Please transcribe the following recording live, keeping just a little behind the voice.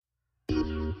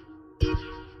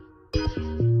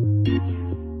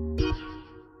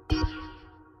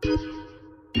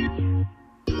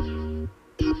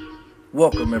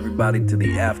Welcome everybody to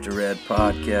the After Ed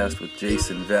podcast with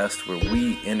Jason Vest, where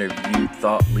we interview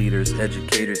thought leaders,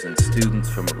 educators, and students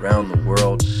from around the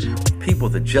world, people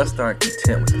that just aren't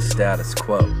content with the status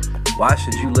quo. Why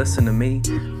should you listen to me?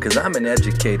 Because I'm an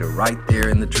educator right there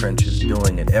in the trenches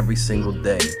doing it every single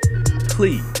day.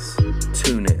 Please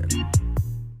tune in.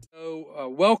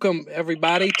 Welcome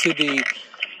everybody to the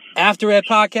After Ed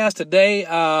podcast today.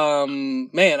 I'm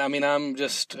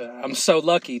so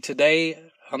lucky. Today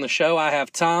on the show, I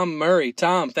have Tom Murray.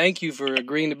 Tom, thank you for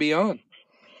agreeing to be on.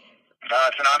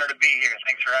 It's an honor to be here.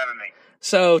 Thanks for having me.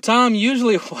 So, Tom,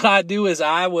 usually what I do is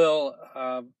I will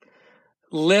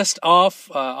list off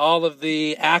all of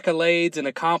the accolades and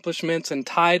accomplishments and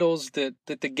titles that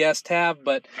the guests have,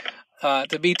 but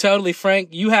to be totally frank,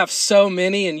 you have so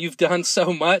many and you've done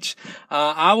so much.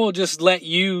 I will just let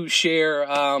you share,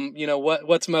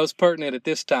 what's most pertinent at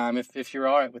this time, if you're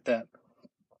all right with that.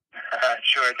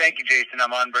 Sure. Thank you, Jason.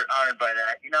 I'm honored by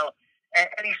that. You know,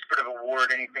 any sort of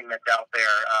award, anything that's out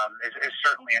there is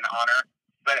certainly an honor.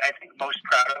 But I think most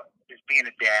proud of is being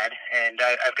a dad. And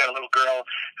I've got a little girl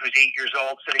who's 8 years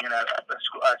old sitting in a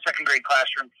second grade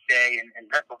classroom today in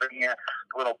Pennsylvania.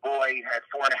 A little boy at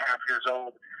 4.5 years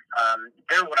old.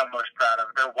 They're what I'm most proud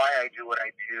of. They're why I do what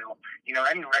I do. You know,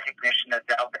 any recognition that's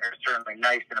out there is certainly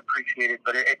nice and appreciated,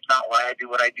 but it's not why I do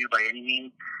what I do by any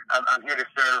means. I'm here to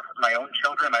serve my own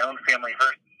children, my own family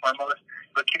first and foremost,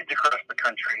 but kids across the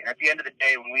country. And at the end of the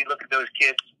day, when we look at those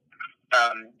kids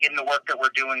in the work that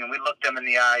we're doing and we look them in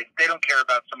the eyes, they don't care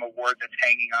about some award that's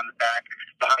hanging on the back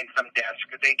behind some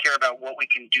desk. They care about what we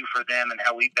can do for them and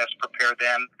how we best prepare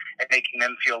them and making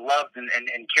them feel loved and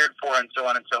cared for and so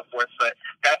on and so forth. But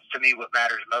that's, to me, what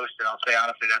matters most, and I'll say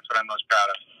honestly, that's what I'm most proud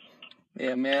of.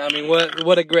 Yeah, man. I mean,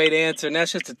 what a great answer. And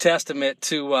that's just a testament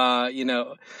to,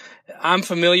 I'm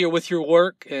familiar with your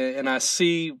work and I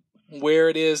see where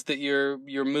it is that you're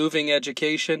moving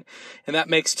education, and that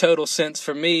makes total sense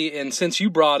for me. And since you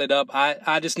brought it up,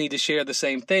 I just need to share the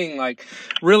same thing. Like,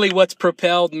 really what's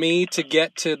propelled me to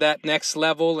get to that next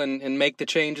level and make the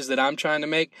changes that I'm trying to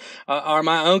make are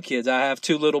my own kids. I have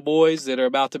two little boys that are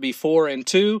about to be 4 and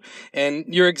 2, and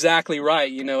you're exactly right.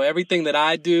 You know, everything that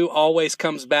I do always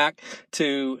comes back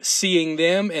to seeing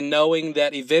them and knowing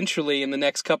that eventually in the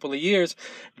next couple of years,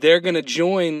 they're going to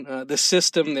join the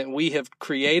system that we have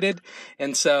created.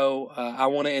 And so I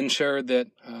want to ensure that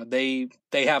they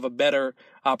have a better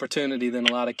opportunity than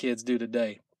a lot of kids do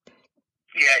today.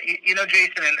 Yeah, you know,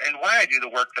 Jason, and why I do the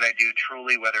work that I do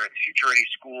truly, whether it's Future Ready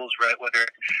Schools, right, whether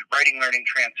it's Writing Learning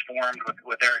Transformed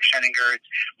with Eric Sheninger,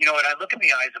 you know, when I look in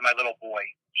the eyes of my little boy,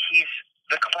 he's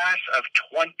the class of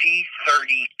 2032,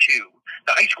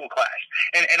 the high school class.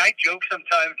 And I joke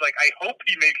sometimes, like, I hope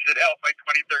he makes it out by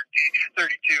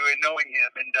 2032 and knowing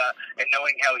him and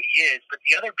knowing how he is. But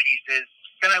the other piece is,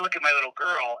 then I look at my little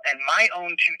girl and my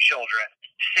own two children,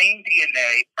 same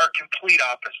DNA, are complete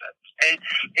opposites. And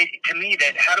to me,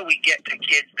 that how do we get to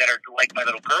kids that are like my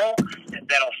little girl,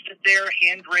 that'll sit there,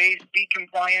 hand raised, be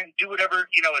compliant, do whatever,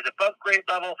 you know, is above grade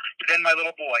level, to then my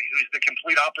little boy, who's the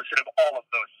complete opposite of all of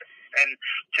those things. And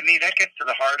to me, that gets to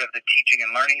the heart of the teaching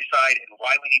and learning side and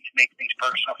why we need to make things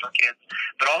personal for kids,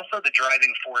 but also the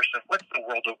driving force of what's the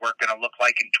world of work going to look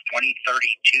like in 2032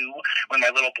 when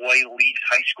my little boy leaves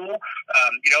high school.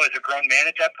 As a grown man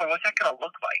at that point, what's that going to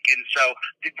look like? And so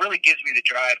it really gives me the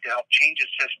drive to help change the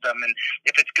system. And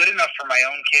if it's good enough for my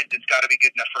own kids, it's got to be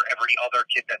good enough for every other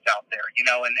kid that's out there, you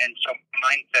know? And so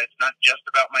mindset's not just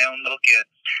about my own little kids,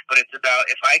 but it's about,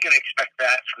 if I can expect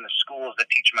that from the schools that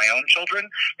teach my own children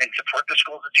and support the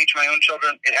schools that teach my own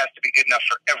children, it has to be good enough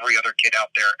for every other kid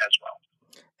out there as well.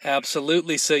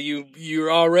 Absolutely. So you're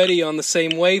already on the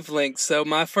same wavelength. So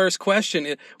my first question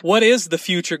is, what is the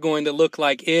future going to look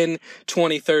like in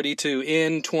 2032,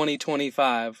 in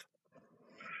 2025?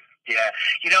 Yeah.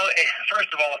 You know,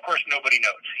 first of all, of course, nobody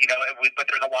knows, you know, but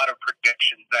there's a lot of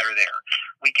predictions that are there.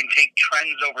 We can take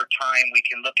trends over time. We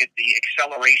can look at the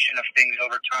acceleration of things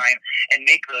over time and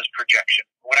make those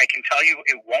projections. What I can tell you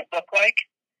it won't look like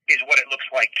is what it looks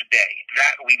like today.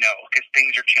 That we know, because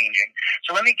things are changing.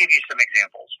 So let me give you some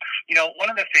examples. You know,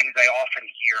 one of the things I often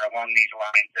hear along these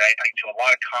lines, I do a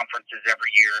lot of conferences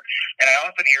every year, and I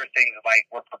often hear things like,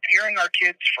 we're preparing our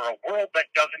kids for a world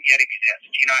that doesn't yet exist.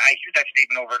 You know, I hear that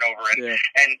statement over and over.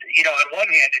 And you know, on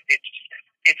one hand,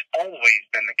 it's always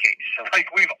been the case. So, like,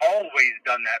 we've always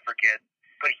done that for kids.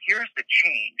 But here's the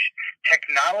change.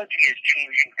 Technology is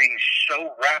changing things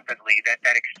so rapidly that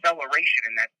acceleration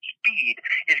and that speed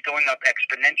is going up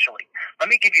exponentially. Let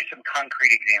me give you some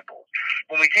concrete examples.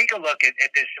 When we take a look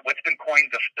at this, what's been coined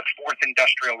the fourth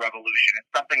industrial revolution,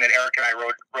 it's something that Eric and I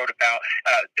wrote about.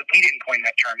 We didn't coin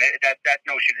that term. That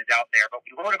notion is out there, but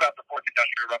we wrote about the fourth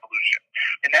industrial revolution.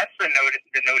 And that's the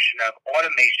notion of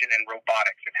automation and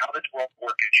robotics and how this world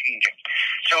work is changing.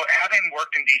 So having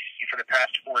worked in D.C. for the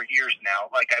past 4 years now,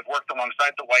 like I've worked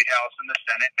alongside the White House and the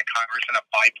Senate and the Congress in a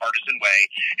bipartisan way,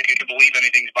 if you can believe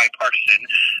anything's bipartisan.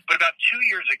 But about 2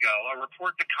 years ago, a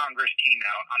report to Congress came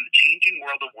out on the changing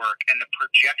world of work and the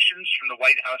projections from the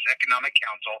White House Economic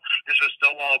Council. This was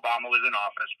still while Obama was in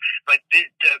office. But the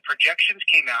projections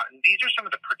came out, and these are some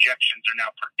of the projections they're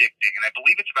now predicting. And I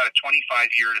believe it's about a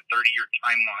 25-year to 30-year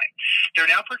timeline. They're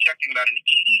now projecting about an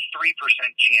 83%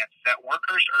 chance that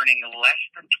workers earning less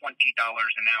than $20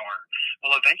 an hour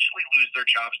will eventually lose their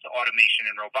jobs to automation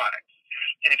and robotics.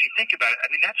 And if you think about it, I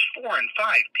mean, that's 4 in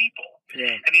 5 people.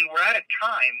 Yeah. I mean, we're at a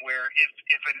time where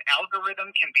if an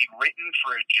algorithm can be written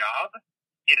for a job,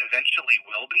 it eventually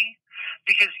will be.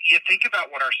 Because you think about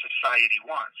what our society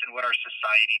wants and what our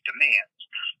society demands.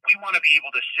 We want to be able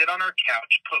to sit on our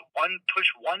couch, push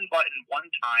one button one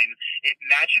time, it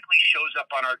magically shows up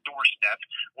on our doorstep,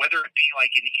 whether it be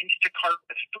like an Instacart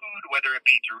with food, whether it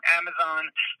be through Amazon.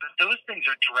 But those things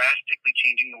are drastically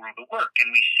changing the world of work,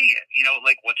 and we see it. You know,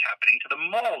 like what's happening to the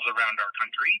malls around our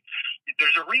country.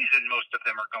 There's a reason most of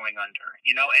them are going under,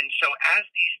 you know. And so as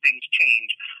these things change,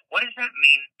 what does that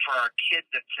mean for our kids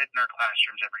that sit in our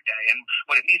classrooms every day? And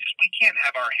what it means is we can't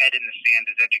have our head in the sand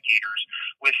as educators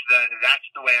with that's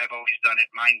the way I've always done it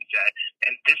mindset,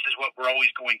 and this is what we're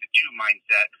always going to do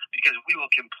mindset, because we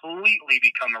will completely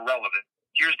become irrelevant.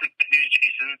 Here's the good news,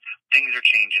 Jason. Things are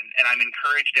changing, and I'm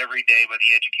encouraged every day by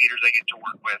the educators I get to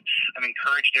work with. I'm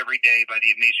encouraged every day by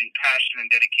the amazing passion and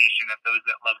dedication of those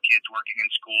that love kids working in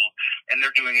school, and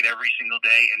they're doing it every single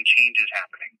day, and change is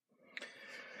happening.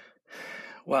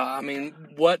 Well, I mean,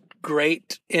 what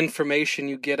great information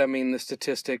you get. I mean, the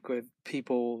statistic with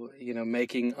people, you know,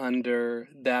 making under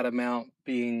that amount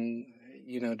being,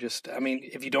 you know, just, I mean,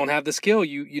 if you don't have the skill,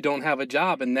 you don't have a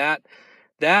job. And that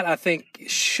I think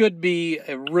should be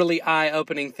a really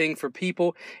eye-opening thing for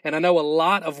people. And I know a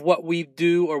lot of what we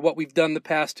do or what we've done the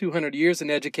past 200 years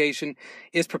in education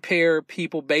is prepare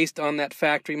people based on that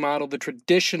factory model, the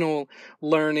traditional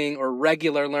learning or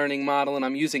regular learning model, and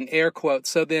I'm using air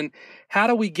quotes. So then how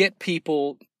do we get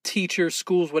people, teachers,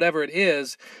 schools, whatever it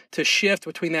is, to shift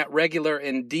between that regular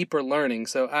and deeper learning?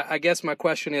 So I guess my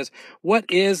question is, what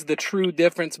is the true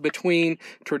difference between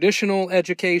traditional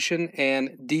education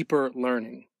and deeper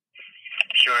learning?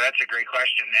 Sure, that's a great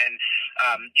question. And,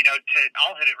 you know,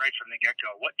 I'll hit it right from the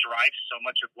get-go. What drives so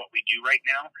much of what we do right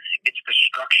now, it's the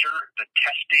structure, the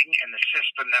testing, and the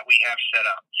system that we have set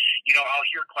up. You know, I'll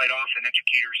hear quite often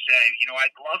educators say, you know,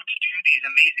 I'd love to do these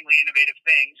amazingly innovative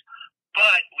things,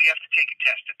 but we have to take a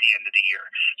test at the end of the year.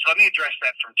 So let me address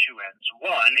that from two ends.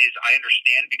 One is I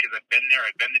understand because I've been there.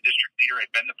 I've been the district leader.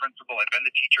 I've been the principal. I've been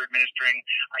the teacher administering.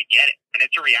 I get it. And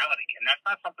it's a reality. And that's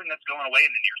not something that's going away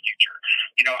in the near future.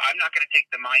 You know, I'm not going to take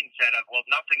the mindset of, well,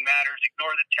 nothing matters.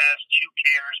 Ignore the test. Who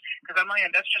cares? Because on my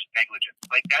end, that's just negligence.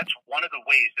 Like, that's one of the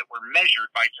ways that we're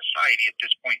measured by society at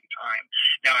this point in time.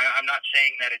 Now, I'm not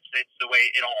saying that it's the way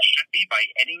it all should be by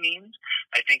any means.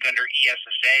 I think under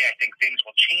ESSA, I think things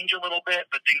will change a little bit,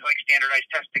 but things like standardized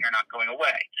testing are not going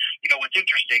away. You know, what's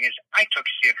interesting is I took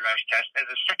standardized tests as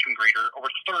a second grader over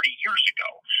 30 years ago.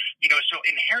 You know, so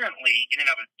inherently, in and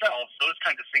of itself, those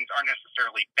kinds of things aren't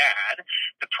necessarily bad.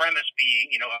 The premise being,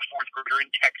 you know, a fourth grader in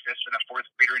Texas and a fourth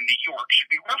grader in New York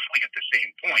should be roughly at the same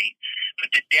point.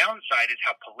 But the downside is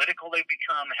how political they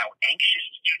become, how anxious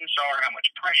students are, how much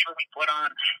pressure we put on,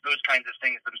 those kinds of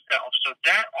things themselves. So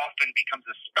that often becomes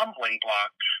a stumbling block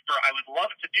for, I would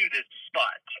love to do this,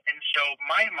 but. And so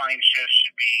my mind shift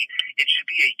should be, it should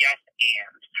be a yes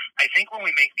and. I think when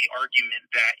we make the argument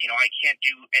that, you know, I can't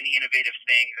do any innovative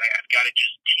things, I've got to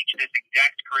just teach this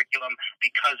exact curriculum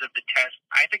because of the test,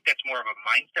 I think that's more of a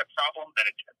mindset problem than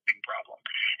a testing problem.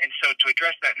 And so to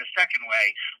address that in a second way,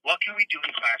 what can we do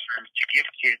in classrooms to give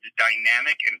kids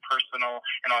dynamic and personal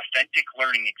and authentic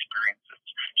learning experiences?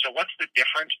 So what's the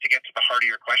difference, to get to the heart of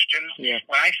your question? Yeah.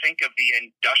 When I think of the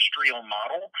industrial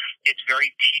model, it's very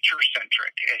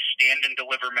teacher-centric. A stand and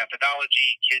deliver methodology,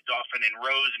 kids often in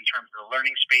rows in terms of the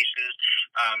learning spaces.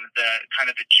 The kind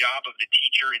of the job of the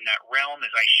teacher in that realm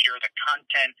is I share the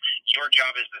content. Your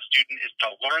job as the student is to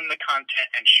learn the content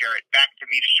and share it back to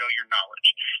me to show your knowledge.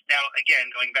 Now, again,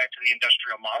 going back to the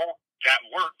industrial model, that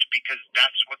worked because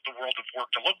that's what the world of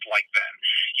work looked like then.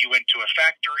 You went to a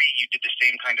factory, you did the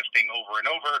same kind of thing over and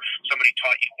over. Somebody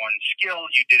taught you one skill,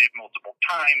 you did it multiple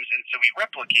times, and so we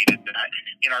replicated that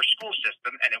in our school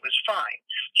system, and it was fine.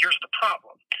 Here's the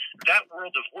problem. That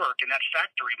world of work and that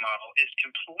factory model is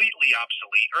completely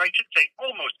obsolete, or I should say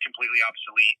almost completely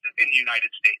obsolete in the United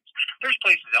States. There's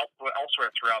places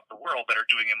elsewhere throughout the world that are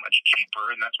doing it much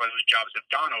cheaper, and that's why those jobs have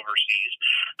gone overseas.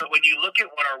 But when you look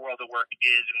at what our world of work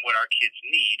is and what our kids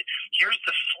need, here's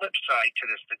the flip side to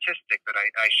the statistic that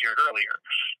I shared earlier.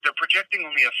 They're projecting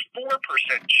only a 4%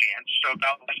 chance, so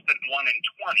about less than 1 in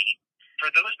 20, for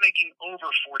those making over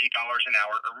 $40 an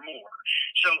hour or more.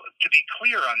 So to be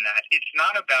clear on that, it's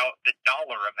not about the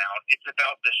dollar amount, it's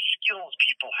about the skills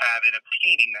people have in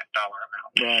obtaining that dollar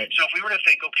amount. Right. So if we were to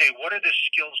think, okay, what are the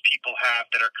skills people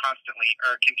have that are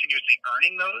continuously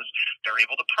earning those? They're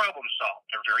able to problem solve.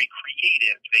 They're very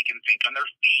creative. They can think on their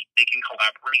feet. They can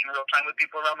collaborate in real time with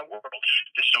people around the world.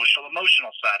 The social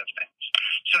emotional side of things.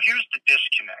 So here's the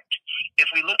disconnect. If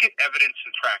we look at evidence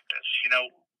and practice,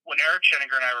 when Eric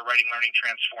Sheninger and I were writing Learning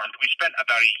Transformed, we spent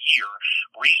about a year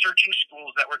researching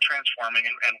schools that were transforming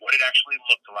and what it actually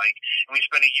looked like. And we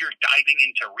spent a year diving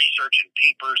into research and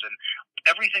papers and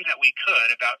everything that we could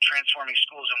about transforming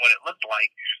schools and what it looked like.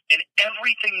 And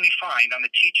everything we find on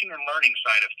the teaching and learning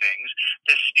side of things,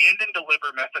 the stand and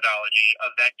deliver methodology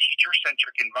of that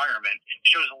teacher-centric environment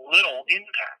shows little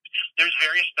impact. There's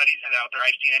various studies out there.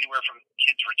 I've seen anywhere from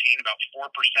kids retain about 4%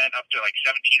 up to like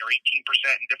 17 or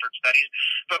 18% in different studies.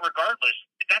 But regardless,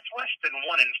 that's less than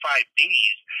 1 in 5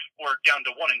 days or down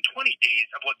to 1 in 20 days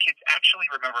of what kids actually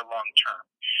remember long term.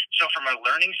 So from a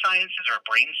learning sciences or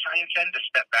brain science end, to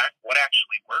step back, what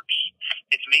actually works?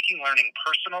 It's making learning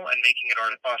personal and making it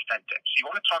authentic. So you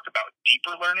want to talk about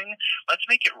deeper learning? Let's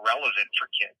make it relevant for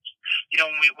kids.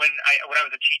 When I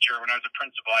was a teacher, when I was a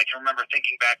principal, I can remember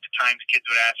thinking back to times kids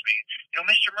would ask me,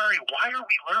 Mr. Murray, why are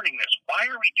we learning this? Why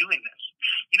are we doing this?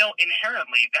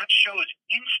 Inherently, that shows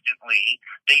instantly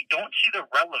they don't see the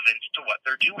relevance to what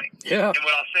they're doing. Yeah. And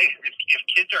what I'll say is if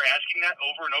kids are asking that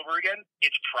over and over again,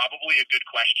 it's probably a good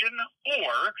question,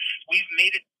 or we've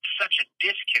made it such a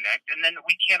disconnect, and then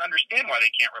we can't understand why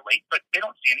they can't relate, but they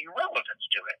don't see any relevance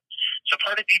to it. So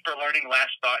part of deeper learning,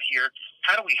 last thought here,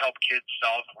 how do we help kids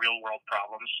solve real-world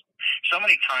problems? So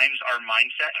many times our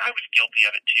mindset, and I was guilty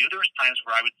of it too, there was times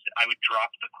where I would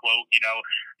drop the quote,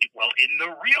 in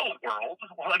the real world,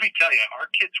 well, let me tell you, our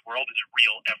kids' world is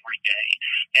real every day.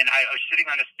 And I was sitting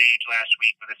on a stage last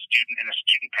week with a student in a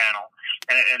student panel,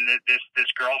 and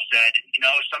this girl said,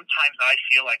 sometimes I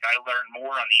feel like I learn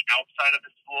more on the outside of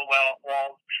the school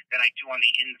walls than I do on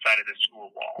the inside of the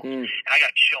school walls. And I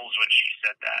got chills when she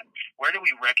said that. Where do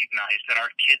we recognize that our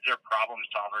kids are problem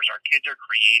solvers, our kids are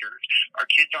creators, our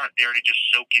kids aren't there to just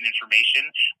soak in information?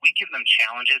 We give them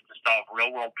challenges to solve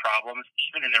real world problems,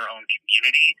 even in their own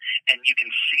community, and you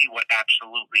can see what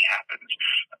absolutely happens.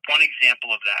 One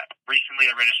example of that, recently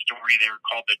I read a story, they were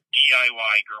called the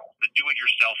DIY girls, the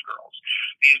do-it-yourself girls.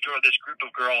 This group of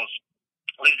girls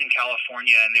lived in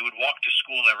California, and they would walk to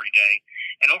school every day.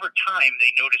 And over time,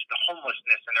 they noticed the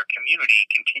homelessness in their community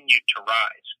continued to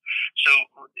rise. So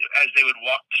as they would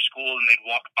walk to school and they'd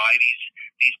walk by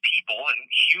these people and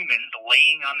humans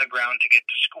laying on the ground to get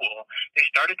to school, they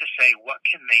started to say, what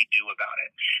can they do about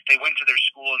it? They went to their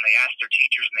school and they asked their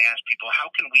teachers and they asked people, how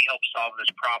can we help solve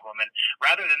this problem? And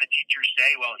rather than the teachers say,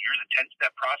 well, here's a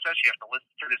 10-step process, you have to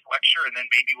listen to this lecture and then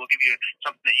maybe we'll give you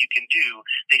something that you can do,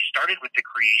 they started with the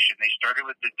creation, they started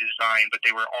with the design, but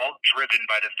they were all driven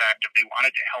by the fact that they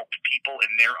wanted to help people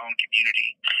in their own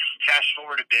community. Fast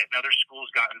forward a bit, and other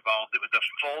schools got involved. It was a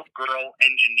full girl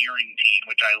engineering team,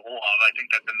 which I love. I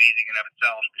think that's amazing in of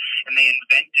itself. And they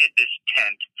invented this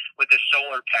tent with a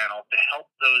solar panel to help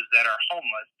those that are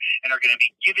homeless and are going to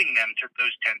be giving them to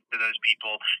those tents to those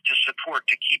people to support,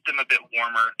 to keep them a bit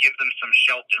warmer, give them some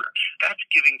shelter. That's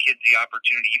giving kids the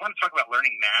opportunity. You want to talk about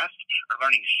learning math or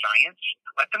learning science?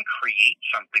 Let them create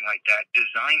something like that,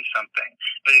 design something.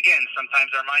 But again,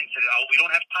 sometimes our mind says, oh, we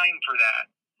don't have time for that.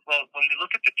 Well, when we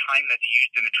look at the time that's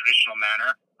used in a traditional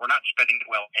manner, we're not spending it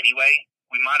well anyway.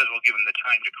 We might as well give them the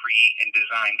time to create and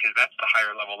design, because that's the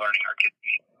higher level learning our kids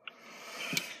need.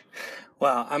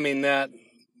 Wow, I mean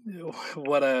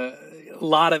what a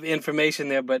lot of information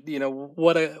there, but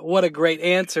what a great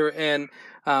answer. And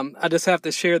I just have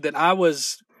to share that I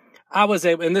was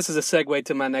able, and this is a segue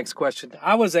to my next question.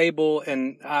 I was able,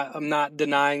 and I'm not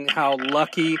denying how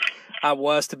lucky I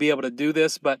was to be able to do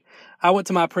this, but I went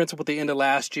to my principal at the end of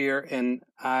last year, and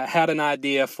I had an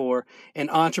idea for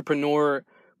an entrepreneur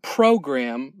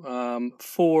program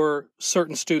for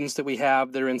certain students that we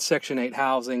have that are in Section 8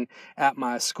 housing at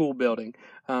my school building.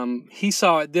 He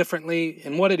saw it differently,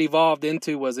 and what it evolved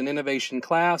into was an innovation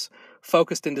class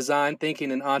focused in design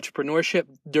thinking and entrepreneurship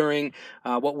during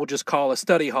what we'll just call a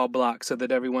study hall block so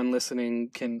that everyone listening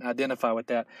can identify with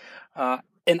that.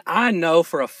 And I know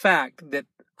for a fact that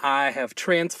I have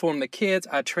transformed the kids,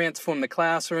 I transformed the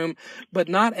classroom, but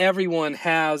not everyone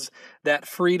has that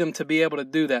freedom to be able to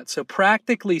do that. So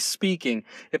practically speaking,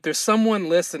 if there's someone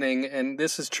listening, and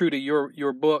this is true to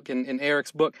your book and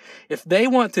Eric's book, if they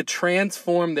want to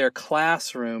transform their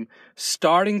classroom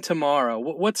starting tomorrow,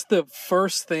 what's the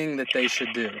first thing that they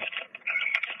should do?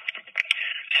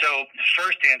 So the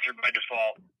first answer by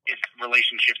default is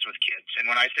relationships with kids. And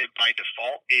when I say by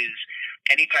default is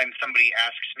anytime somebody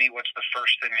asks me what's the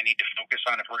first thing I need to focus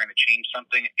on if we're going to change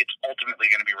something, it's ultimately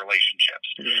going to be relationships.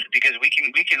 Yeah. Because we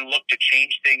can look to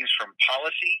change things from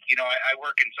policy. You know, I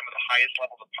work in some of the highest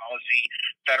levels of policy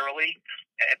federally,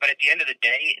 but at the end of the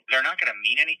day, they're not going to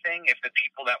mean anything if the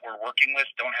people that we're working with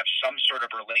don't have some sort of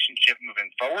relationship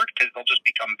moving forward, because they'll just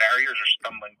become barriers or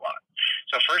stumbling blocks.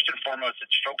 So first and foremost,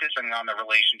 it's focusing on the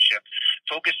relationship,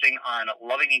 focusing on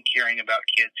loving and caring about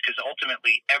kids, because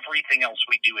ultimately everything else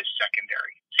we do is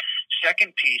secondary.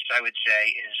 Second piece I would say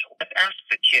is let's ask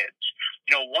the kids.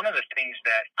 You know, one of the things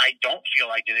that I don't feel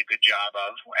I did a good job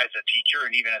of as a teacher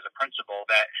and even as a principal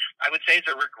that I would say is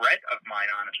a regret of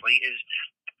mine, honestly, is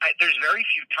there's very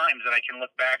few times that I can look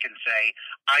back and say,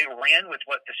 I ran with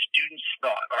what the students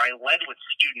thought, or I led with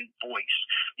student voice.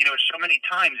 You know, so many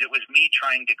times it was me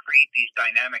trying to create these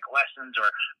dynamic lessons, or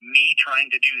me trying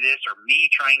to do this, or me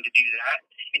trying to do that,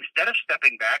 instead of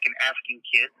stepping back and asking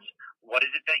kids, what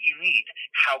is it that you need?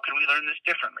 How can we learn this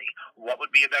differently? What would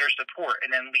be a better support?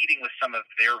 And then leading with some of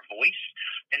their voice.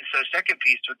 And so second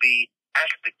piece would be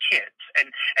ask the kids. And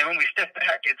when we step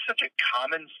back, it's such a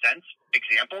common sense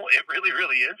example. It really,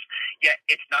 really is. Yet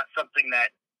it's not something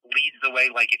that leads the way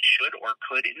like it should or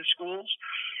could in schools.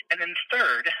 And then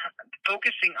third,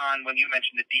 focusing on, when you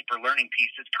mentioned the deeper learning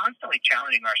piece, is constantly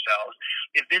challenging ourselves.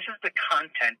 If this is the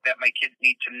content that my kids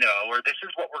need to know, or this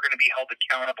is what we're going to be held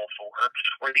accountable for,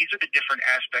 or these are the different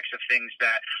aspects of things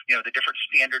that, you know, the different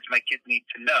standards my kids need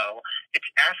to know,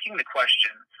 it's asking the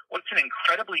question, what's an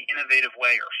incredibly innovative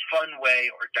way or fun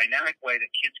way or dynamic way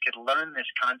that kids could learn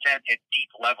this content at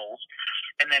deep levels?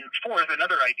 And then fourth,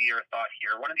 another idea or thought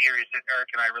here, one of the areas that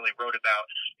Eric and I really wrote about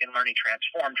in Learning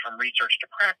Transformed from research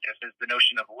to practice is the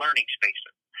notion of learning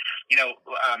spaces. You know,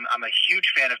 I'm a huge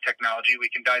fan of technology. We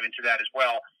can dive into that as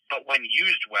well, but when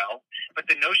used well. But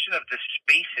the notion of the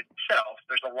space itself,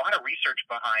 there's a lot of research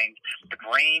behind the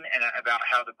brain and about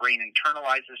how the brain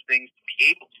internalizes things to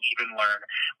be able to even learn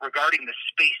regarding the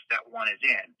space that one is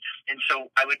in. And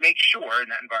so I would make sure in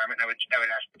that environment, I would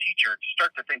ask the teacher to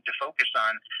start to think, to focus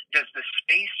on, does the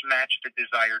space match the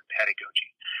desired pedagogy?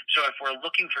 So if we're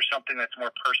looking for something that's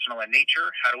more personal in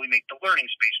nature, how do we make the learning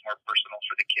space more personal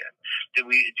for the kid?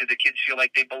 Do the kids feel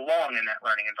like they belong in that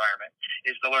learning environment?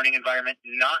 Is the learning environment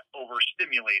not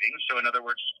overstimulating? So in other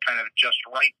words, kind of just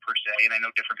right per se, and I know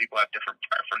different people have different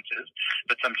preferences,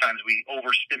 but sometimes we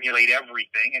overstimulate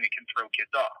everything and it can throw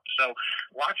kids off. So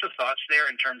lots of thoughts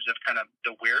there in terms of kind of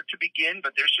the where to begin,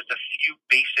 but there's just a few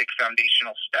basic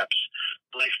foundational steps,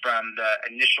 really from the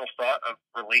initial thought of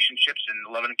relationships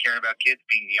and loving and caring about kids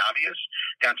being the obvious,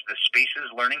 down to the spaces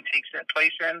learning takes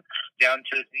place in, down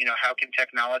to, you know, how can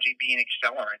technology be an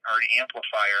accelerant or an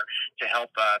amplifier to help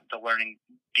the learning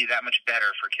be that much better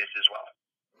for kids as well.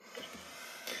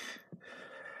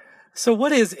 So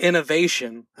what is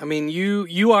innovation? I mean,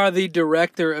 you are the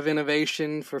director of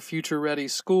innovation for Future Ready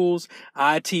Schools.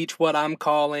 I teach what I'm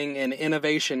calling an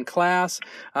innovation class,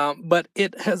 but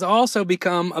it has also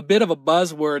become a bit of a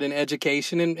buzzword in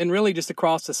education and really just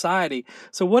across society.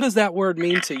 So what does that word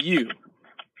mean to you?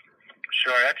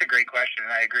 Sure, that's a great question,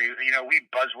 and I agree. You know, we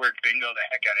buzzword bingo the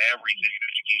heck out of everything in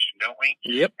education, don't we?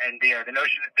 Yep. And the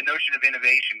notion of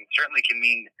innovation certainly can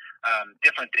mean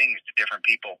different things to different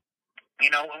people. You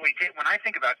know, when I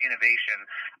think about innovation,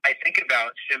 I think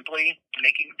about simply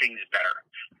making things better,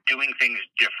 doing things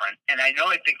different. And I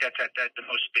think that's at the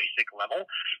most basic level.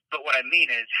 But what I mean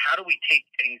is, how do we take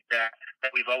things that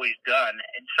we've always done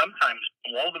and sometimes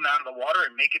blow them out of the water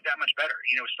and make it that much better?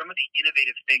 You know, some of the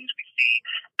innovative things we see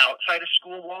outside of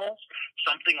school walls,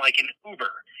 something like an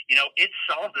Uber, you know, it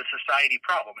solved a society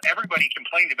problem. Everybody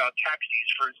complained about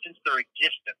taxis since their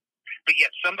existence. But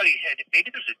yet somebody maybe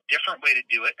there's a different way to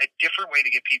do it, a different way to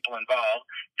get people involved.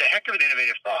 It's a heck of an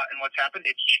innovative thought. And what's happened,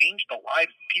 it's changed the lives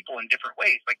of people in different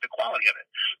ways, like the quality of it.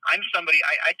 I'm somebody,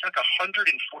 I took 140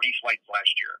 flights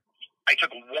last year. I took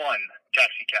one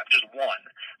taxi cab, just one.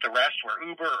 The rest were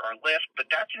Uber or Lyft, but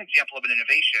that's an example of an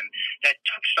innovation that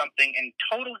took something and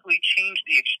totally changed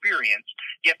the experience,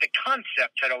 yet the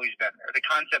concept had always been there. The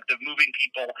concept of moving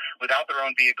people without their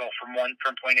own vehicle from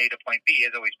point A to point B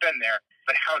has always been there,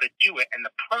 but how to do it and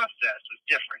the process was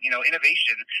different. You know,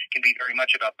 innovation can be very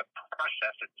much about the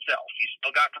process itself. You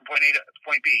still got from point A to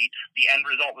point B, the end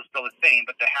result was still the same,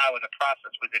 but the how and the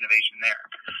process was innovation there.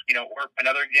 You know, or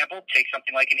another example, take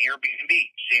something like an Airbnb,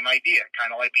 same idea,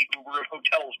 kind of like the Uber of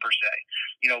hotels per se.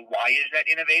 You know, why is that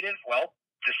innovative? Well,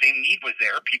 the same need was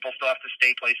there. People still have to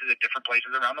stay places at different places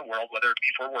around the world, whether it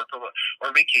be for work or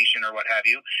vacation or what have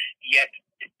you. Yet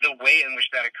the way in which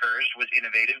that occurs was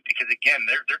innovative because, again,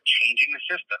 they're changing the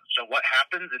system. So what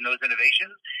happens in those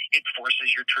innovations? It forces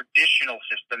your traditional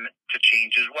system to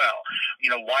change as well.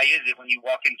 You know, why is it when you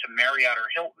walk into Marriott or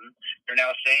Hilton, they're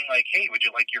now saying, like, hey, would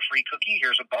you like your free cookie?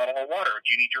 Here's a bottle of water. Do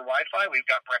you need your Wi-Fi? We've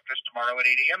got breakfast tomorrow at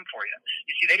 8 a.m. for you.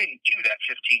 You see, they didn't do that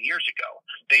 15 years ago.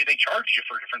 They charged you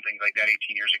for different things like that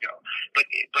 18 years ago. But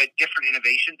different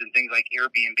innovations and things like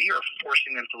Airbnb are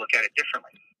forcing them to look at it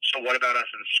differently. So what about us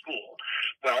in school?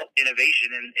 Well,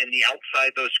 innovation in the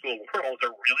outside those school worlds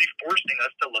are really forcing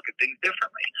us to look at things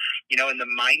differently. You know, and the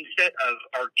mindset of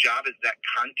our job is that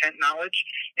content knowledge.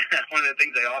 One of the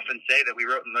things I often say that we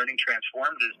wrote in Learning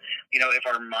Transformed is, you know, if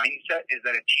our mindset is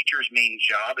that a teacher's main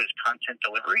job is content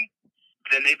delivery,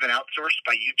 then they've been outsourced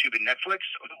by YouTube and Netflix.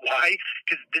 Why?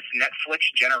 Because this Netflix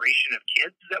generation of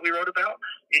kids that we wrote about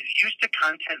is used to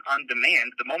content on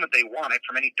demand the moment they want it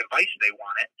from any device they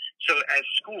want it. So as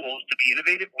schools, to be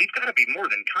innovative, we've got to be more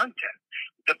than content.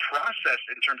 The process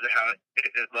in terms of how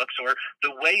it looks or the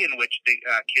way in which the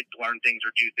kids learn things or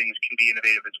do things can be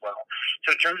innovative as well.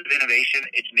 So in terms of innovation,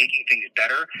 it's making things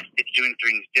better, it's doing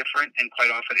things different, and quite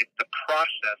often it's the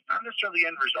process, not necessarily the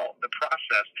end result, the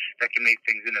process that can make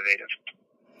things innovative.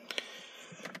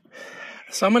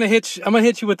 So I'm gonna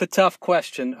hit you with a tough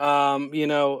question. You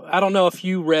know, I don't know if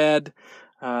you read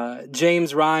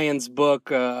James Ryan's book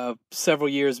several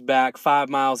years back, 5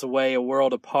 Miles Away, A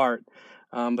World Apart.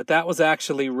 But that was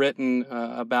actually written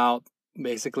about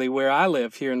basically where I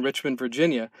live here in Richmond,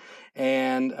 Virginia.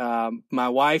 And my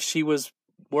wife, she was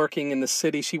working in the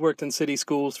city. She worked in city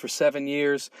schools for 7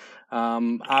 years.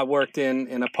 I worked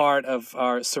in a part of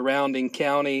our surrounding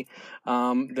county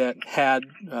that had,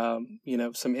 you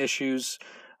know, some issues.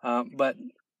 But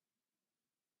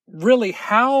really,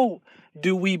 how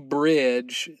do we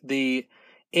bridge the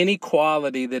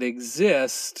inequality that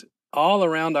exists all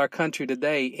around our country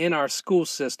today in our school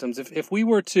systems? If we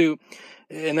were to,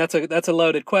 and that's a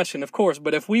loaded question, of course,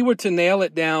 but if we were to nail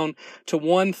it down to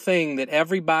one thing that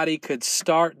everybody could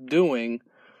start doing,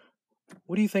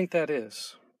 what do you think that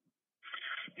is?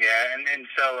 Yeah, and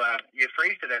so you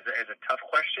phrased it as a tough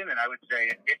question, and I would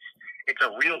say it's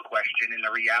a real question in the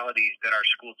realities that our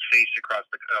schools face across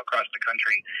the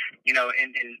country. You know,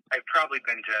 and I've probably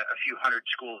been to a few hundred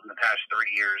schools in the past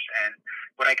 30 years, and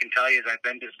what I can tell you is I've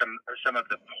been to some of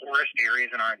the poorest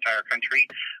areas in our entire country.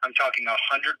 I'm talking 100%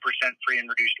 free and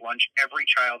reduced lunch. Every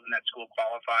child in that school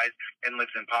qualifies and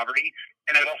lives in poverty.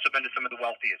 And I've also been to some of the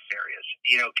wealthiest areas.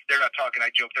 You know, they're not talking,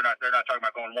 I joke, they're not talking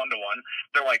about going 1-to-1.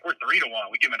 They're like, we're 3-to-1.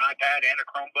 We give them an iPad and a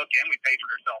Chromebook and we pay for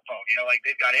their cell phone. You know, like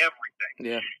they've got everything.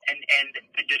 Yeah. And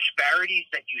the disparities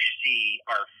that you see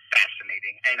are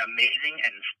fascinating and amazing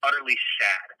and utterly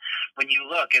sad. When you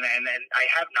look, and I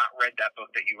have not read that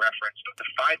book that you referenced, but the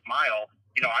 5 Mile,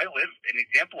 you know, I live an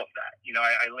example of that. You know,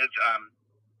 I live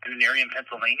in an area in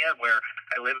Pennsylvania where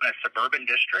I live in a suburban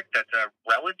district that's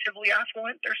relatively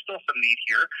affluent. There's still some need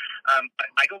here.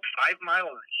 But I go 5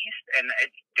 miles east, and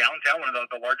it's downtown, one of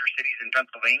the larger cities in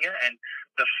Pennsylvania, and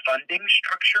the funding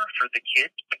structure for the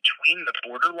kids between the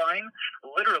borderline,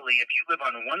 literally, if you live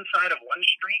on one side of one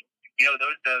street, you know,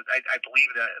 I believe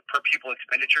the per pupil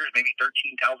expenditures, maybe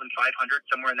 $13,500,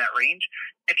 somewhere in that range.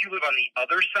 If you live on the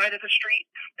other side of the street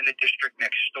in the district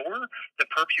next door, the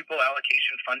per pupil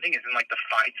allocation funding is in like the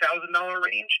 $5,000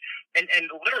 range. And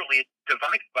literally it's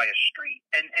divided by a street.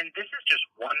 And this is just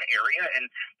one area. And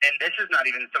this is not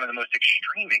even some of the most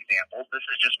extreme examples. This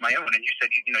is just my own. And you said,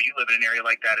 you know, you live in an area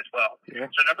like that as well. Yeah.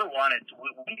 So number one,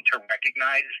 we need to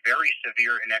recognize very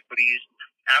severe inequities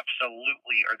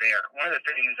absolutely are there. One of the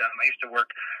things I used to work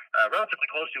relatively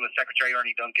closely with Secretary Arne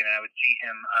Duncan, and I would see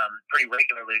him pretty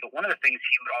regularly. But one of the things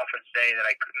he would often say that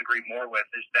I couldn't agree more with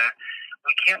is that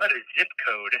we can't let a zip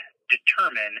code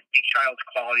determine a child's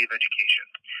quality of education.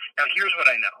 Now, here's what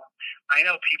I know. I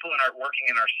know people working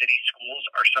in our city schools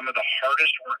are some of the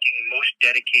hardest working, most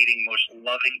dedicating, most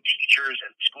loving teachers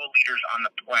and school leaders on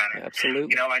the planet. Absolutely.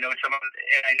 You know, I know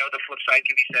and I know the flip side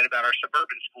can be said about our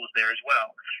suburban schools there as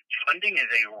well. Funding is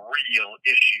a real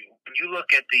issue. When you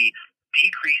look at the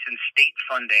decrease in state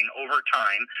funding over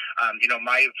time.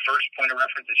 My first point of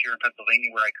reference is here in Pennsylvania,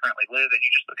 where I currently live, and you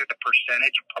just look at the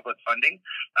percentage of public funding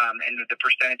and the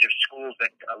percentage of schools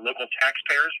that local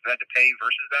taxpayers have had to pay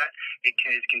versus that. It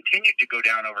has continued to go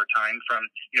down over time from,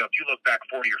 if you look back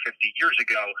 40 or 50 years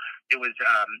ago, it was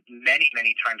many,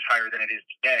 many times higher than it is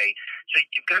today. So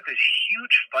you've got this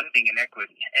huge funding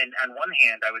inequity. And on one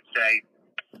hand, I would say,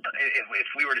 if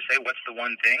we were to say what's the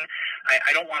one thing,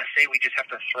 I don't want to say we just have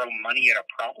to throw money at a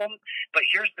problem, but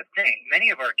here's the thing.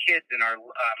 Many of our kids in our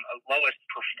lowest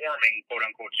performing,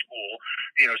 quote-unquote,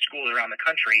 schools around the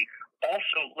country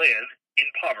also live in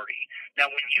poverty.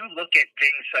 Now, when you look at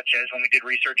things such as when we did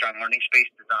research on learning space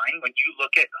design, when you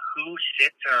look at who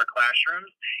sits in our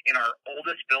classrooms in our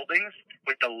oldest buildings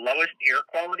with the lowest air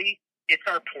quality, it's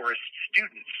our poorest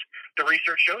students. The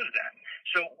research shows that.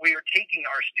 So we are taking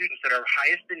our students that are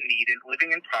highest in need and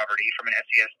living in poverty from an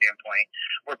SES standpoint.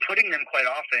 We're putting them quite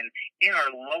often in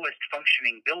our lowest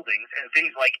functioning buildings, and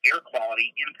things like air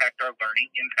quality impact our learning,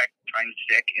 impact time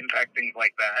sick, impact things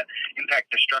like that,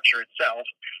 impact the structure itself,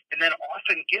 and then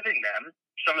often giving them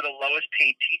some of the lowest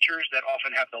paid teachers that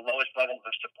often have the lowest levels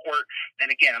of support.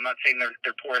 And again, I'm not saying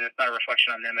they're poor, and it's not a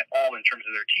reflection on them at all in terms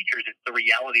of their teachers. It's the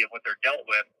reality of what they're dealt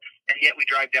with. And yet we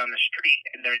drive down the street,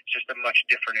 and there's just a much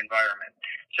different environment.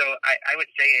 So I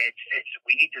would say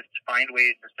we need to find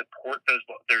ways to support those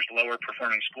lower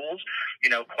performing schools,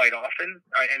 quite often.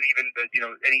 And even,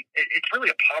 it's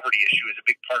really a poverty issue is a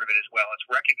big part of it as well. It's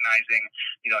recognizing,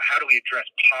 how do we address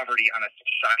poverty on a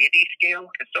society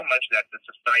scale? Because so much of that's a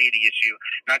society issue,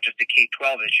 not just a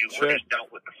K-12 issue. Sure. We're just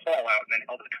dealt with the fallout and then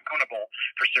held accountable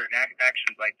for certain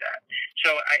actions like that.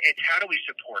 So it's how do we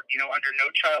support, under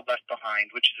No Child Left Behind,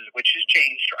 which has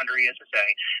changed under ESSA,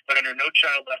 but under No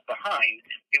Child Left Behind,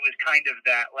 it was kind of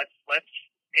that let's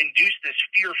induce this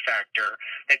fear factor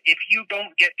that if you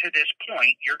don't get to this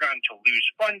point, you're going to lose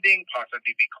funding,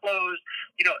 possibly be closed,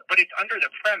 but it's under the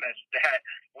premise that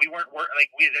we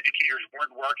as educators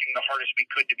weren't working the hardest we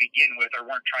could to begin with, or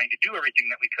weren't trying to do everything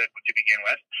that we could to begin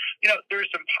with. There's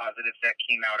some positives that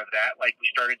came out of that. Like we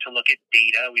started to look at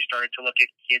data, we started to look at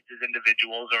kids as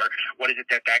individuals, or what is it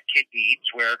that kid needs,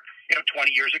 where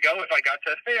 20 years ago, if I got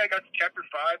to chapter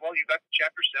 5, well, you got to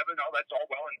chapter 7, that's all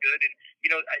well and good. And,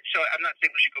 so I'm not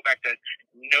saying we should go back to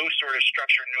no sort of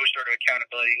structure, no sort of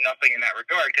accountability, nothing in that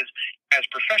regard, because as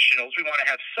professionals, we want to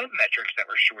have some metrics that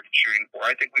we're shooting for.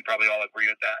 I think we probably all agree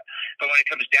with that. But when it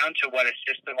comes down to what a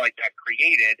system like that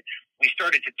created, we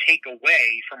started to take away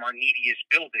from our neediest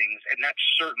buildings, and that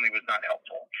certainly was not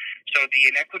helpful. So the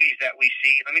inequities that we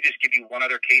see, let me just give you one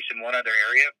other case in one other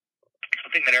area.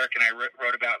 Something that Eric and I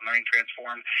wrote about in Learning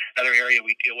Transformed, another area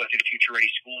we deal with in Future Ready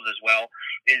Schools as well,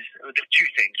 is the two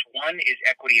things. One is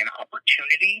equity and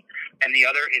opportunity, and the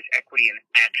other is equity and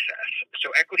access.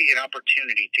 So equity and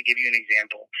opportunity, to give you an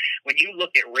example, when you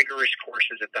look at rigorous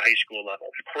courses at the high school level,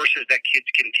 courses that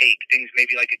kids can take, things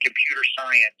maybe like a computer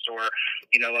science or,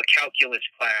 a calculus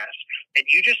class, and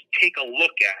you just take a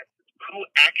look at who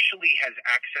actually has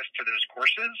access to those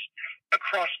courses,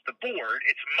 across the board,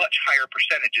 it's much higher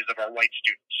percentages of our white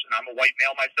students. And I'm a white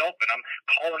male myself, and I'm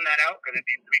calling that out because it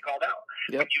needs to be called out.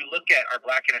 Yep. When you look at our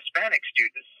Black and Hispanic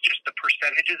students, just the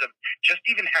percentages of just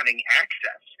even having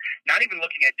access, not even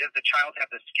looking at does the child have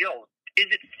the skills, is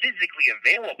it physically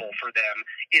available for them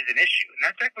is an issue.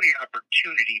 And that's equity and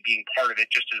opportunity being part of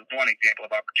it, just as one example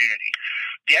of opportunity.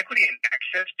 The equity and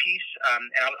access piece, and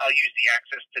I'll use the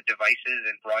access to devices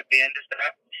and broadband as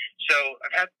that. So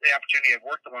I've had the opportunity, I've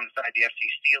worked alongside the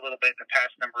FCC a little bit in the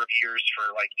past number of years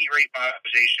for like E-rate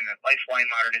modernization and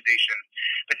lifeline modernization.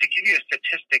 But to give you a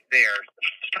statistic there,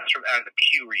 this comes from out of the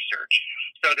Pew Research.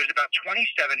 So there's about 27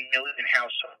 million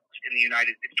households in the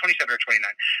United States, 27 or 29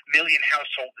 million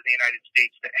households in the United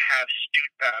States that have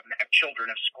children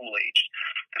of school age.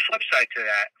 The flip side to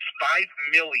that, 5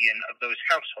 million of those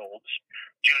households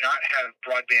do not have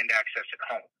broadband access at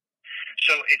home.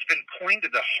 So it's been coined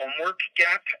the homework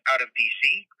gap out of DC,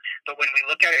 but when we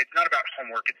look at it, it's not about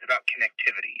homework, it's about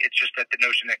connectivity. It's just that the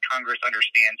notion that Congress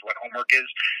understands what homework is,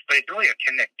 but it's really a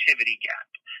connectivity gap.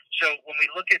 So when we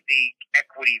look at the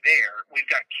equity there, we've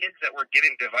got kids that we're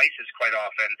giving devices quite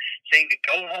often, saying to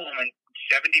go home, and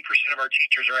 70% of our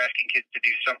teachers are asking kids to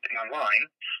do something online.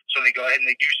 So they go ahead and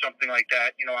they do something like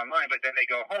that, online, but then they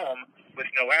go home with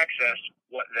no access.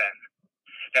 What then?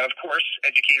 Now, of course,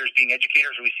 educators being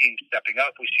educators, we see them stepping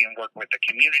up. We see them work with the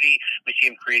community. We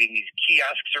see them creating these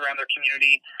kiosks around their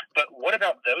community. But what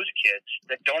about those kids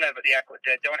that don't have the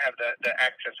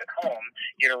access at home,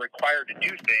 yet are required to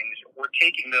do things? we're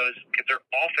taking those, because they're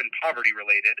often poverty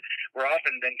related, we're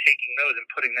often then taking those and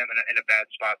putting them in a bad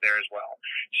spot there as well.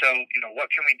 So, what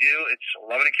can we do? It's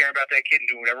loving and caring about that kid and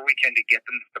doing whatever we can to get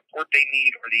them the support they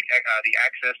need, or the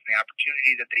access and the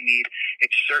opportunity that they need.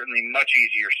 It's certainly much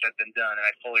easier said than done, and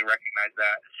I fully recognize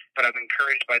that. But I'm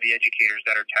encouraged by the educators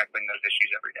that are tackling those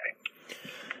issues every day.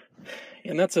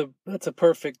 And that's a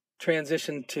perfect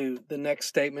transition to the next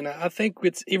statement. I think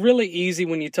it's really easy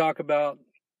when you talk about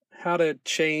how to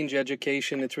change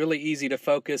education. It's really easy to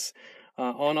focus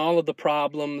on all of the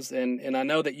problems, and I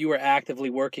know that you are actively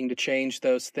working to change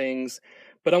those things.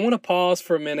 But I want to pause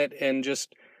for a minute and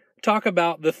just talk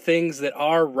about the things that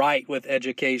are right with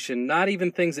education, not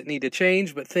even things that need to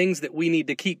change, but things that we need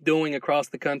to keep doing across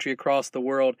the country, across the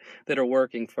world, that are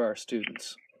working for our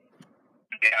students.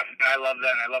 Yeah, I love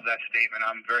that, and I love that statement.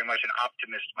 I'm very much an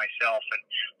optimist myself, and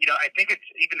I think it's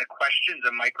even the question's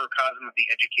a microcosm of the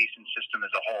education system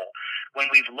as a whole. When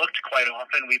we've looked quite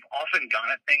often, we've often gone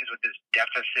at things with this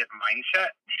deficit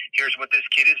mindset. Here's what this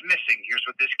kid is missing. Here's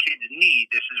what this kid's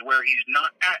need. This is where he's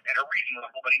not at a reading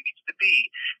level, but he needs to be.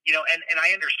 And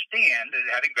I understand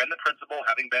that, having been the principal,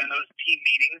 having been in those team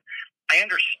meetings, I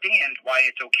understand why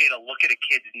it's okay to look at a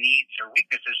kid's needs or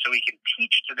weaknesses so we can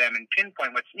teach to them and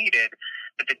pinpoint what's needed.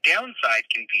 But the downside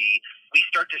can be we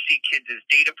start to see kids as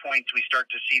data points. We start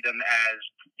to see them as,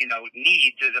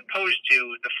 needs, as opposed to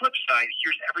the flip side.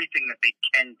 Here's everything that they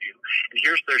can do, and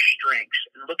here's their strengths.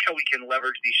 And look how we can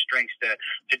leverage these strengths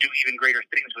to do even greater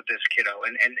things with this kiddo,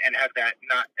 and have that,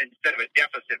 not instead of a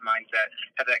deficit mindset,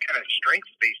 have that kind of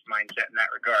strengths-based mindset in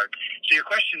that regard. So your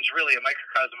question is really a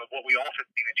microcosm of what we often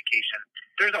see in education.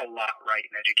 There's a lot right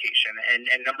in education,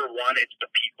 and number one, it's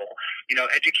the people.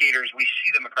 Educators, we see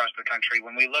them across the country.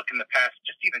 When we look in the past,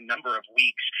 just even number of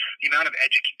weeks, the amount of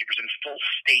educators in full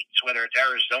states, whether it's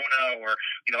Arizona or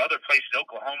other places,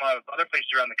 Oklahoma, other places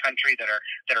around the country, that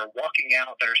are walking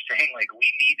out, that are saying, like, we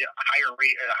need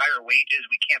higher wages,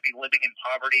 we can't be living in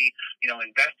poverty,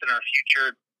 invest in our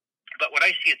future. But what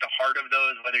I see at the heart of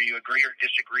those, whether you agree or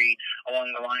disagree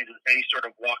along the lines of any sort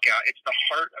of walkout, it's the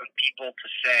heart of people to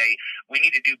say, we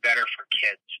need to do better for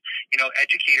kids.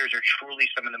 Educators are truly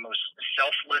some of the most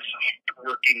selfless,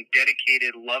 working,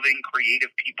 dedicated, loving,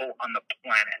 creative people on the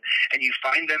planet. And you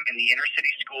find them in the inner city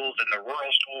schools, and the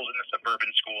rural schools, and the suburban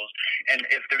schools. And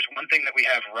if there's one thing that we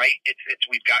have right, it's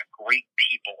we've got great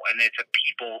people, and it's a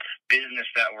people business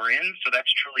that we're in. So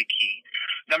that's truly key.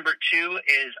 Number two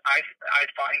is I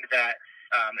find that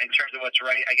in terms of what's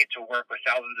right, I get to work with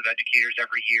thousands of educators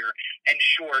every year. And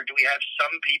sure, do we have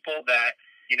some people that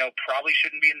probably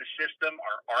shouldn't be in the system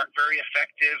or aren't very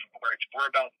effective, or it's more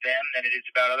about them than it is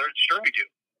about others? Sure, we do.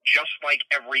 Just like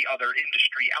every other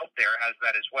industry out there has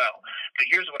that as well. But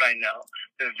here's what I know.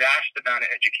 The vast amount of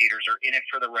educators are in it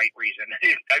for the right reason.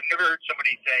 I've never heard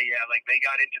somebody say, like they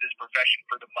got into this profession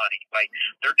for the money. Like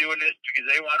they're doing this because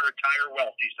they want to retire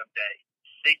wealthy someday.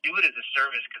 They do it as a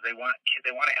service because they want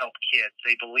to help kids.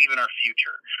 They believe in our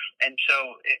future. And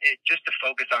so it just to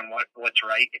focus on what's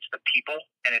right, it's the people,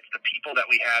 and it's the people that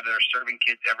we have that are serving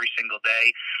kids every single day.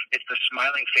 It's the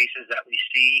smiling faces that we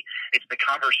see. It's the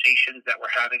conversations that we're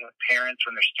having with parents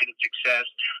when there's student success.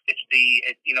 It's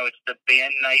the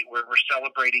band night where we're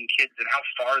celebrating kids and how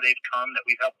far they've come that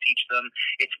we've helped teach them.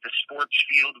 It's the sports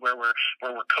field where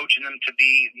we're coaching them to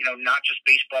be, not just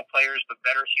baseball players, but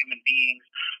better human beings.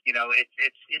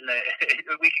 It's in the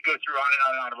we could go through on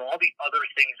and on of all the other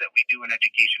things that we do in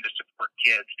education to support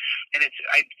kids. And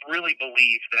I really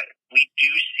believe that we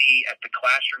do see at the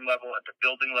classroom level, at the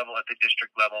building level, at the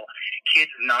district level,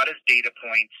 kids not as data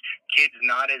points, kids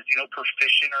not as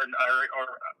proficient or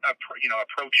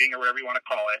approaching, or whatever you want to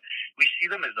call it. We see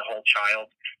them as the whole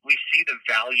child. We see the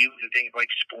value in things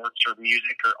like sports or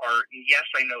music or art. And yes,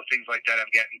 I know things like that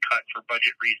have gotten cut for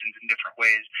budget reasons in different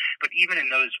ways. But even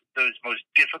in those most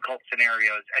difficult scenarios,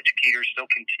 educators still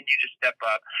continue to step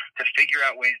up to figure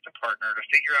out ways to partner, to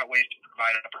figure out ways to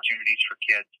provide opportunities for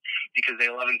kids, because they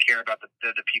love and care about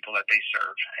the people that they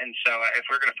serve. And so if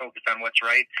we're going to focus on what's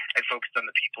right, I focus on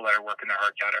the people that are working their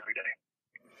hearts out every day.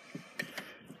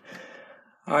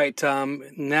 All right, Tom,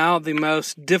 now the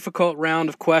most difficult round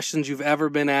of questions you've ever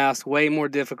been asked, way more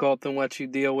difficult than what you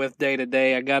deal with day to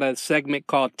day. I got a segment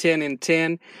called 10 in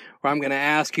 10, where I'm going to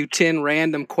ask you 10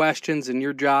 random questions, and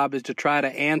your job is to try to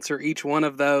answer each one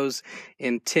of those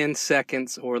in 10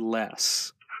 seconds or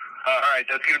less. All right,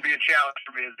 that's going to be a challenge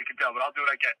for me, as you can tell, but I'll do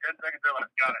what I can. 10 seconds or less,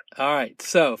 got it. All right,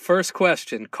 so first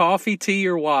question, coffee, tea,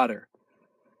 or water?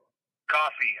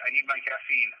 Coffee. I need my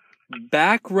caffeine.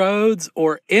 Back roads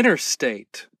or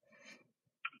interstate?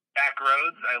 Back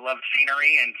roads. I love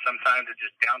scenery, and sometimes it's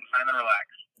just downtime and relax.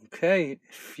 Okay.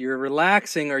 If you're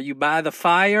relaxing, are you by the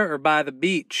fire or by the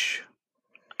beach?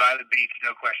 by the beach,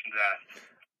 no questions asked.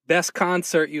 Best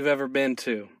concert you've ever been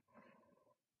to?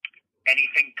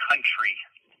 Anything country.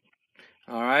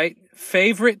 All right.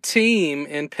 Favorite team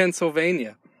in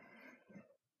Pennsylvania?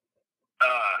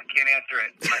 Can't answer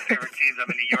it. My favorite teams,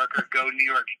 I'm a New Yorker. Go New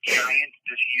York Giants.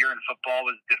 This year in football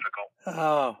was difficult.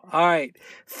 Oh, all right.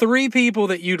 3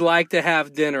 people that you'd like to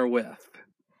have dinner with?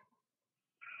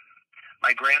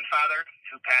 My grandfather,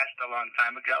 who passed a long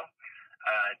time ago.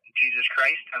 Jesus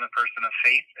Christ. I'm a person of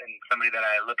faith and somebody that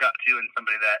I look up to and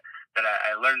somebody that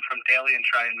I learn from daily and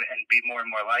try and be more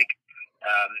and more like.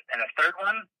 And a third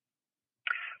one,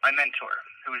 my mentor,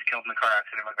 who was killed in a car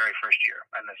accident my very first year.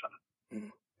 I miss him.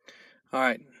 All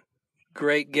right.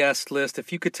 Great guest list.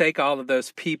 If you could take all of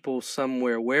those people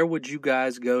somewhere, where would you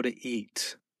guys go to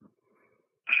eat?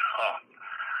 Oh,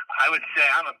 I would say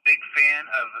I'm a big fan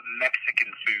of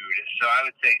Mexican food. So I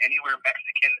would say anywhere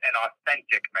Mexican and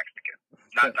authentic Mexican,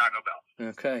 not Taco Bell.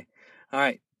 Okay. All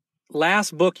right.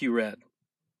 Last book you read?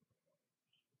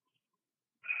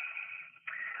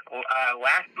 Well,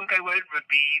 last book I would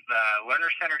be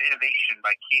Learner-Centered Innovation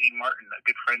by Katie Martin, a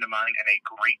good friend of mine, and a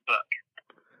great book.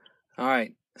 All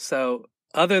right. So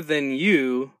other than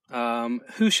you,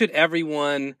 who should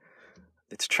everyone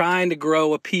that's trying to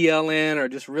grow a PLN or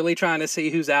just really trying to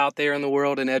see who's out there in the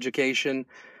world in education,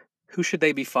 who should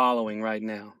they be following right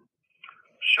now?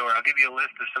 Sure. I'll give you a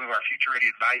list of some of our Future Ready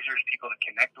advisors, people to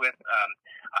connect with.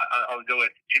 I'll go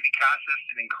with Jimmy Casas,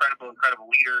 an incredible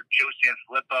leader. Joe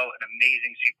Sanfilippo, an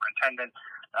amazing superintendent.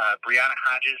 Brianna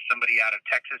Hodges, somebody out of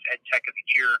Texas, Ed Tech of the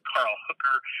Year. Carl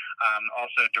Hooker,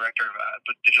 also director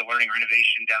of digital learning or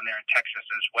innovation down there in Texas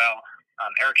as well.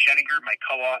 Eric Scheninger, my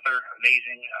co-author,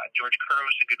 amazing. George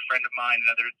Kuros, a good friend of mine,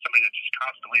 somebody that just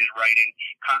constantly is writing,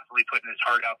 constantly putting his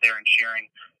heart out there and sharing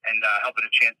and helping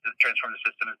a chance to transform the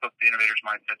system. His book, The Innovator's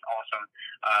Mindset, is awesome.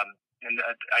 And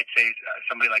I'd say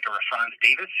somebody like a Franz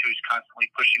Davis, who's constantly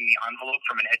pushing the envelope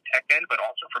from an ed tech end, but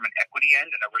also from an equity end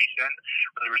and a race end.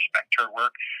 Really respect her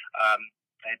work.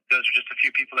 Those are just a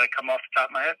few people that come off the top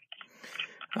of my head.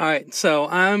 All right, so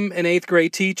I'm an 8th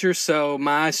grade teacher, so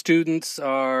my students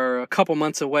are a couple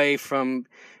months away from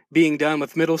being done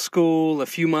with middle school, a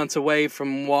few months away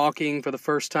from walking for the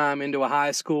first time into a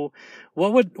high school.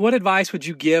 What advice would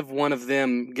you give one of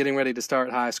them getting ready to start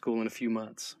high school in a few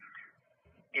months?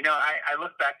 You know, I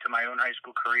look back to my own high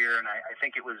school career, and I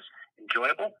think it was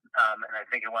enjoyable, and I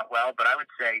think it went well. But I would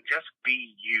say just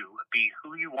be you, be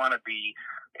who you want to be.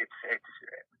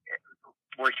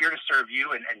 We're here to serve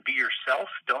you and be yourself.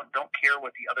 Don't care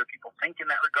what the other people think in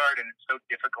that regard, and it's so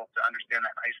difficult to understand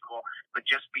that in high school. But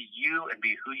just be you and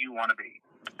be who you want to be.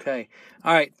 Okay.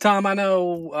 All right, Tom, I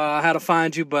know how to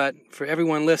find you, but for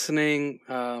everyone listening,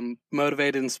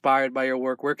 motivated, inspired by your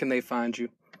work, where can they find you?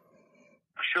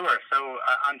 Sure. So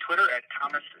on Twitter at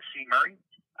Thomas C. Murray.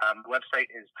 The website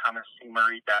is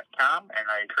thomascmurray.com, and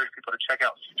I encourage people to check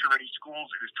out Future Ready Schools.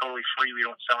 It is totally free. We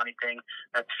don't sell anything.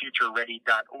 That's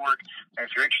futureready.org. And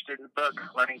if you're interested in the book,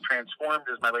 Learning Transformed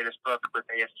is my latest book with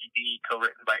ASGD,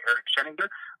 co-written by Eric Scheninger,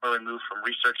 where we move from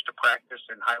research to practice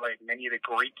and highlight many of the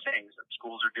great things that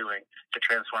schools are doing to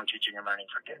transform teaching and learning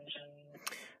for kids.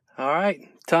 All right.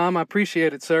 Tom, I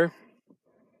appreciate it, sir.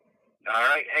 All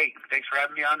right. Hey, thanks for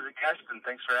having me on as a guest, and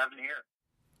thanks for having me here.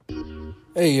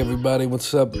 Hey everybody,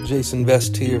 what's up? Jason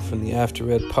Vest here from the After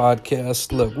Ed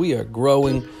Podcast. Look, we are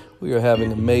growing. We are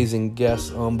having amazing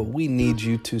guests on, but we need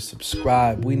you to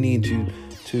subscribe. We need you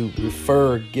to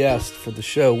refer guests for the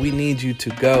show. We need you to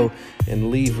go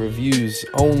and leave reviews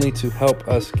only to help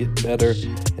us get better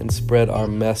and spread our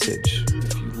message.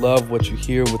 If you love what you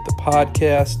hear with the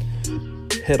podcast,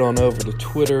 head on over to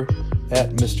Twitter at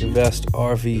Mr. Vest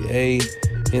RVA.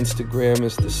 Instagram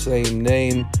is the same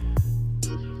name.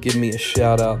 Give me a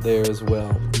shout out there as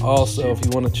well. Also, if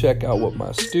you want to check out what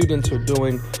my students are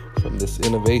doing from this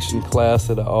innovation class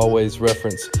that I always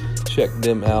reference, check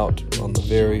them out on the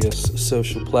various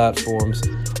social platforms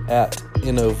at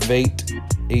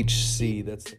InnovateHC. That's